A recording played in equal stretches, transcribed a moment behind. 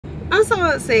I'm so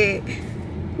upset.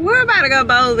 We're about to go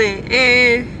bowling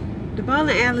and the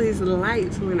bowling alley's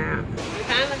lights went out. We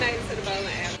finally made it to the bowling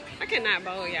alley. I cannot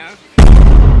bowl, y'all.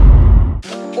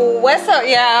 What's up,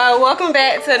 y'all? Welcome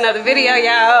back to another video,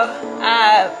 y'all.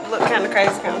 I look kind of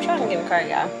crazy. I'm trying to get in the car,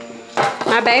 y'all.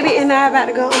 My baby and I about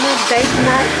to go on a date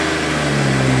tonight.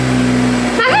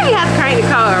 I really have to crank the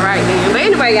car right now. But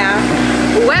anyway, y'all.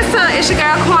 What's up? It's your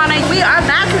girl Quona. We are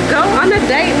about to go on a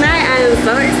date night. I am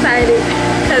so excited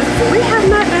because we have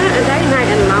not done a date night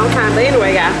in a long time. But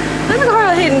anyway, y'all, let me go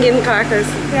ahead and get in the car because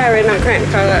we already done cranked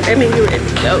the car up. That means you ready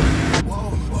to go.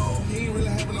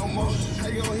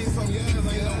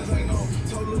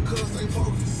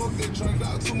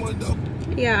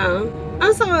 Yeah,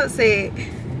 I'm so upset.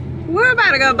 We're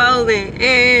about to go bowling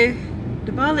and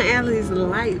the bowling alley's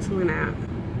lights went out.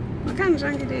 What kind of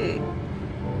junk is that?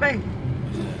 Wait.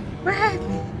 What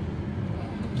happened?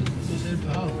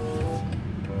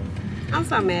 I'm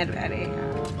so mad about it.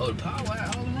 Oh, the power wire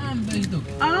all around the base though.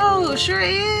 Oh, sure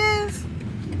is.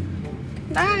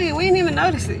 Dang, we didn't even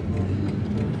notice it.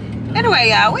 Anyway,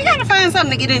 y'all, we gotta find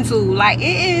something to get into. Like,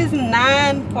 it is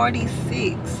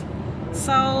 9:46.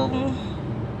 So,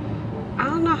 I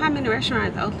don't know how many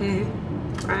restaurants open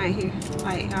right here.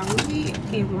 Like, y'all, we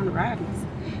in Quona Robins.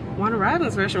 Quona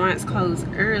Robins restaurants close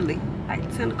early, like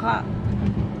 10 o'clock.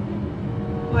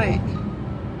 Wait.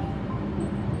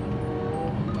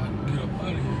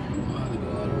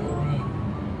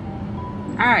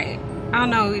 Alright, I don't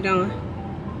know what we're doing,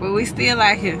 but we still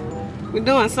out here. We're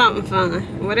doing something fun.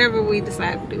 Whatever we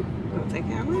decide to do, we'll take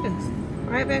y'all with us.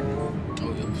 Right, baby? Oh,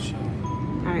 yeah, for sure.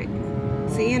 Alright,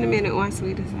 see you in a minute once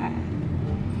we decide.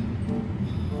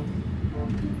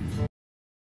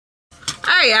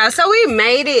 Alright, y'all, so we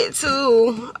made it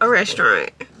to a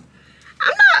restaurant.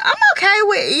 I'm okay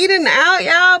with eating out,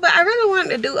 y'all, but I really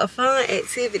wanted to do a fun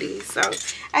activity. So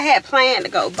I had planned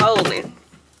to go bowling,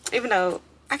 even though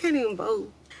I can't even bowl.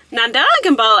 Now Don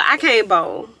can bowl, I can't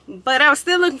bowl, but I was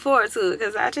still looking forward to it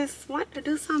because I just want to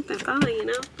do something fun, you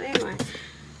know. But anyway,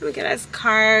 let me get this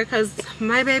car because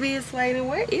my baby is waiting.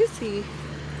 Where is he?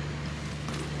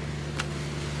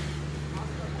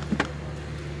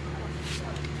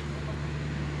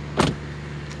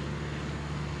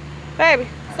 Baby,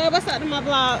 so what's up to my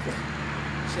vlog?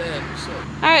 What's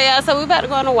up? Alright, y'all, so we about to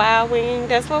go on a Wild Wing.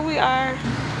 That's where we are.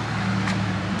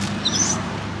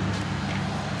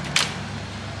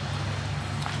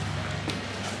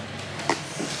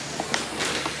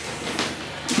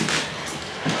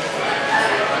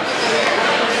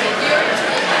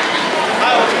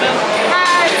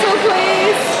 Hi, two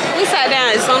please. We sat down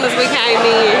as soon as we came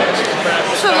in.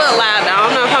 It's a little loud though. I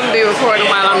don't know if I'm gonna be recording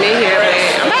while I'm in here, but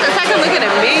I'm about to take a look at the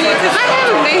menu because I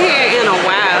haven't been here in a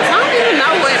while, so I don't even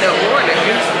know what to order.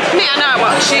 I mean, I know I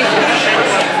want chicken,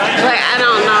 but I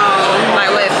don't know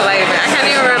like what flavor. I can't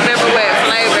even remember what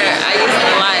flavor I used to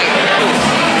like.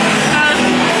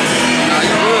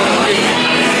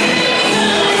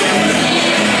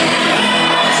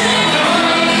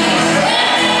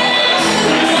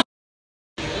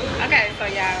 Okay, so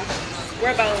y'all,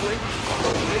 we're bowling.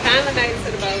 We finally made it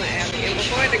to the bowling alley, and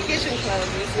before the kitchen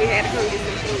closes, we had to come get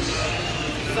some food.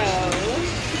 So,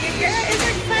 your girl is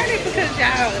excited because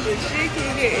y'all, the chicken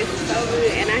here is so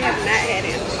good, and I have not had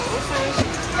it in a long time.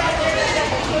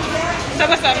 So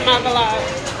what's up to my vlog?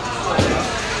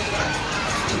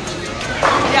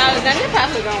 Y'all, then they're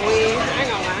probably gonna win. I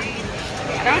ain't gonna lie.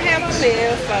 I don't have a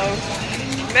nail, so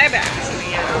maybe I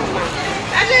win. I don't know.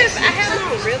 I have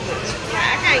no rhythm. Yeah,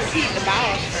 I can't keep the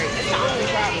ball straight. That's the only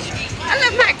problem. I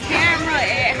left my camera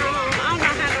at home. I don't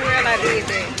know how in the world I did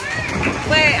that.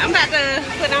 But I'm about to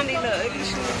put on these little ugly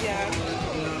shoes, y'all.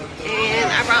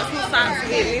 And I brought some socks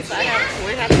with me, so I have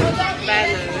to buy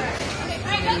none.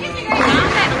 I don't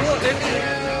have to whoop them.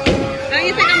 Don't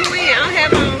you think I'm gonna win? I don't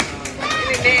have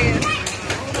any nails.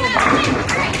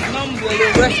 I'm gonna be a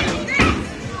little rusty.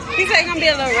 He said he's gonna be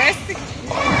a little rusty.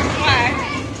 Why?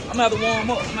 I'm gonna have to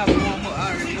warm up. I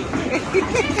already know.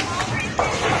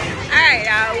 Alright,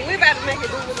 y'all. We about to make it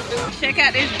do what it do. Check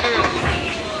out this girl.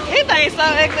 This thing's so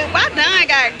ugly. My Don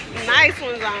got nice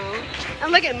ones on.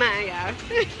 And look at mine, y'all.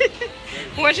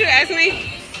 What you ask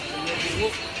me?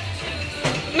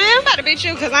 Man, I'm about to beat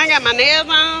you because I ain't got my nails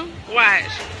on.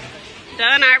 Watch.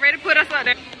 Don already put us up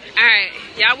there. Alright,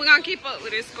 y'all. We're going to keep up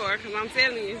with this score because I'm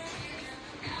telling you.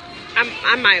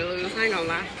 I might lose. I ain't going to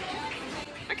lie.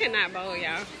 I cannot bowl,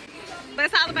 y'all. But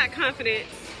it's all about confidence.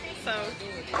 So,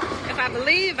 if I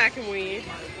believe I can win,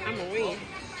 I'm going to win.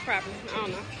 Probably. I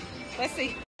don't know. Let's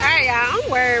see. Alright, y'all. I'm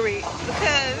worried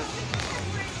because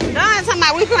Don talking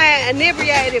about we playing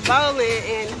inebriated bowling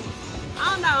and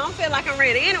I don't know. I don't feel like I'm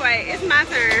ready. Anyway, it's my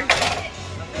turn.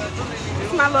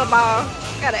 That's my little ball.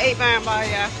 Got an 8-pound ball,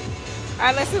 y'all. All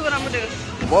right, let's see what I'm gonna do.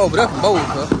 Whoa, but that's bold,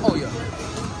 huh? Oh yeah.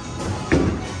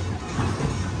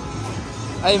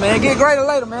 Hey man, get greater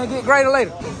later, man. Get greater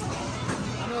later.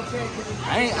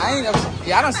 I ain't never.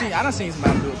 Yeah, I done seen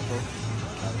somebody do it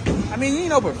before. I mean, you ain't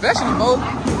no professional, bro.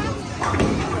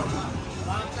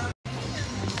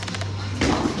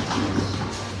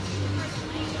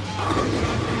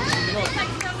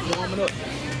 Warming up.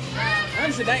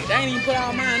 Honestly, they ain't even put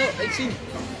all mine up. They cheating.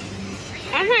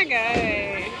 Oh my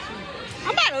god.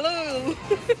 I'm about to lose.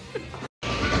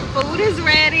 Food is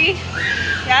ready.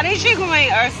 Y'all, these chicken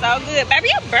wings are so good. Baby,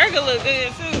 your burger look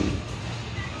good too.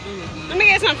 Let me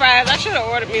get some fries. I should have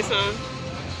ordered me some.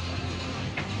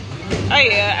 Oh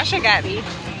yeah, I should have got these.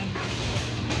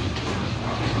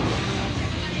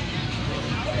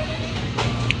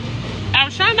 I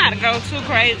was trying not to go too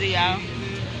crazy, y'all.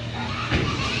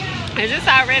 And this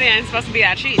already ain't supposed to be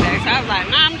our cheat day, so I was like,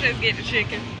 nah, I'm just get the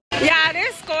chicken. Y'all,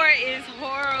 this score is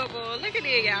horrible. Look at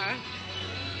it, y'all.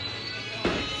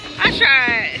 I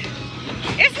tried.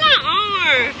 It's my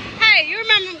arm. Hey, you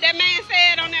remember that man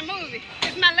said on that movie?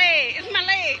 It's my leg. It's my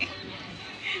leg.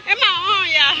 It's my arm,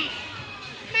 y'all.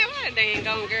 Man, what a dang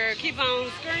gone girl. Keep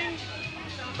on screaming.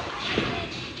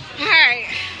 Alright.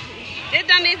 They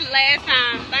done this last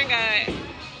time. Thank God.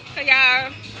 So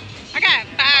y'all, I got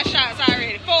 5 shots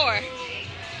already. 4.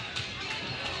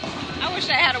 I wish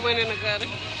I had a win in the gutter.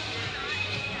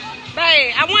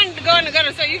 Babe, I wanted to go in the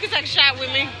gutter so you could take a shot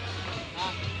with me.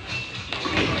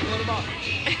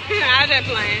 I was just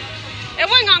playing. It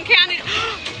wasn't gonna count it.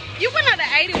 You went up to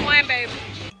 81, baby.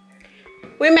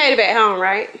 We made it back home,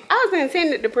 right? I was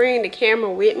intended to bring the camera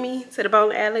with me to the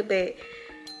bowling alley, but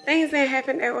things didn't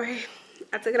happen that way.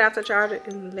 I took it off the charger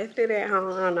and left it at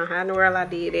home. I don't know how in the world I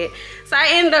did it. So I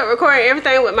ended up recording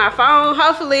everything with my phone.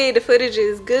 Hopefully the footage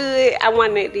is good. I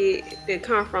wanted it to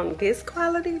come from this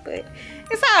quality, but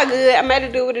it's all good. I made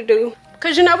it do what it do.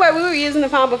 Cause you know what, we were using the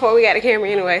phone before we got the camera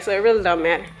anyway, so it really don't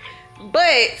matter.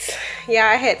 But yeah,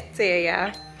 I had to tell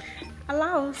y'all, I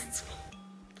lost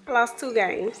 2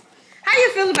 games. How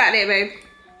you feel about that, baby?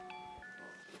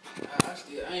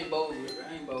 I ain't bold good.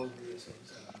 I ain't bold good.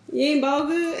 You ain't bold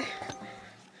good?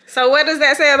 So what does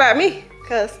that say about me?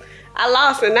 Cause I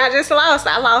lost, and not just lost,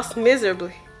 I lost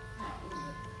miserably.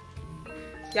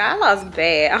 Y'all, I lost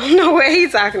bad. I don't know what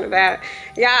he's talking about.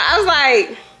 Y'all, I was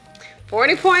like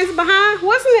 40 points behind,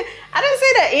 wasn't it? I didn't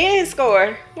see the end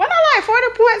score. Wasn't I like 40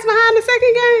 points behind the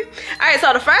second game? All right,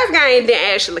 so the first game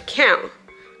didn't actually count.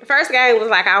 The first game was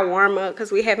like our warm up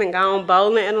because we haven't gone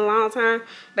bowling in a long time.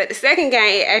 But the second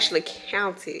game, it actually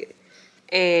counted.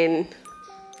 And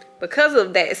because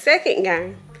of that second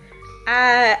game,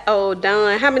 I owe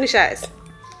Don how many shots?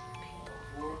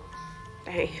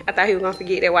 Dang, I thought he was gonna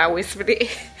forget that while I whispered it.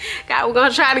 God, we're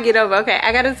gonna try to get over. Okay,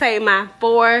 I gotta take my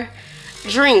 4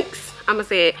 drinks. I'm gonna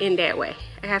say it in that way.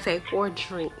 I gotta say 4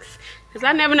 drinks. Cause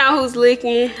I never know who's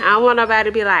looking. I don't want nobody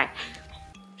to be like,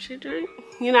 she drink,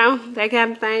 you know, that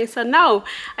kind of thing. So no,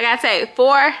 I gotta take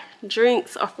 4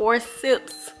 drinks or 4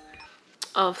 sips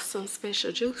of some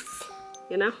special juice,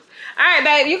 you know? All right,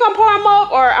 babe, you gonna pour them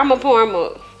up or I'm gonna pour them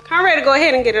up? I'm ready to go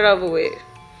ahead and get it over with.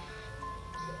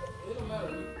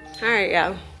 All right,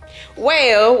 y'all.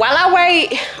 Well, while I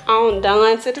wait on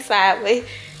Don to decide with,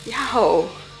 yo,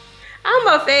 I'm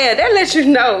a fan. That lets you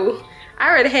know I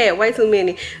already had way too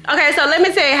many. Okay, so let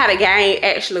me tell you how the game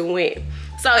actually went.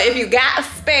 So if you got a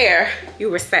spare, you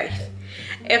were safe.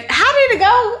 How did it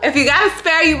go? If you got a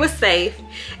spare, you were safe.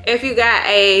 If you got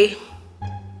a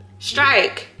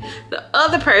strike, the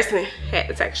other person had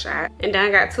to take a shot. And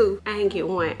Don got 2. I didn't get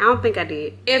 1. I don't think I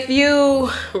did. If you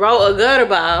roll a gutter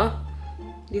ball,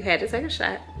 you had to take a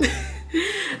shot.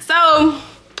 So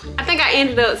I think I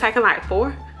ended up taking like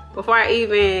 4 before I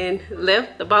even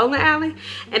left the bowling alley.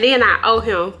 And then I owe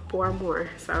him 4 more.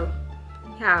 So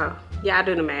y'all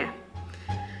do the math.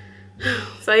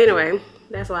 So anyway,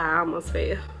 that's why I almost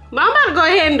failed. But I'm about to go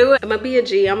ahead and do it. I'm gonna be a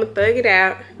G. I'm gonna thug it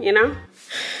out, you know?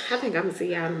 I think I'm gonna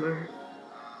see y'all tomorrow.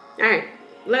 All right,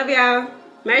 love y'all.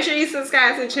 Make sure you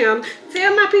subscribe to the channel.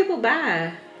 Tell my people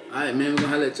bye. All right, man, we're gonna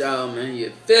holler at y'all, man.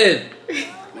 You feel?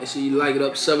 Make sure you like it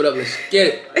up, sub it up, let's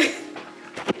get it.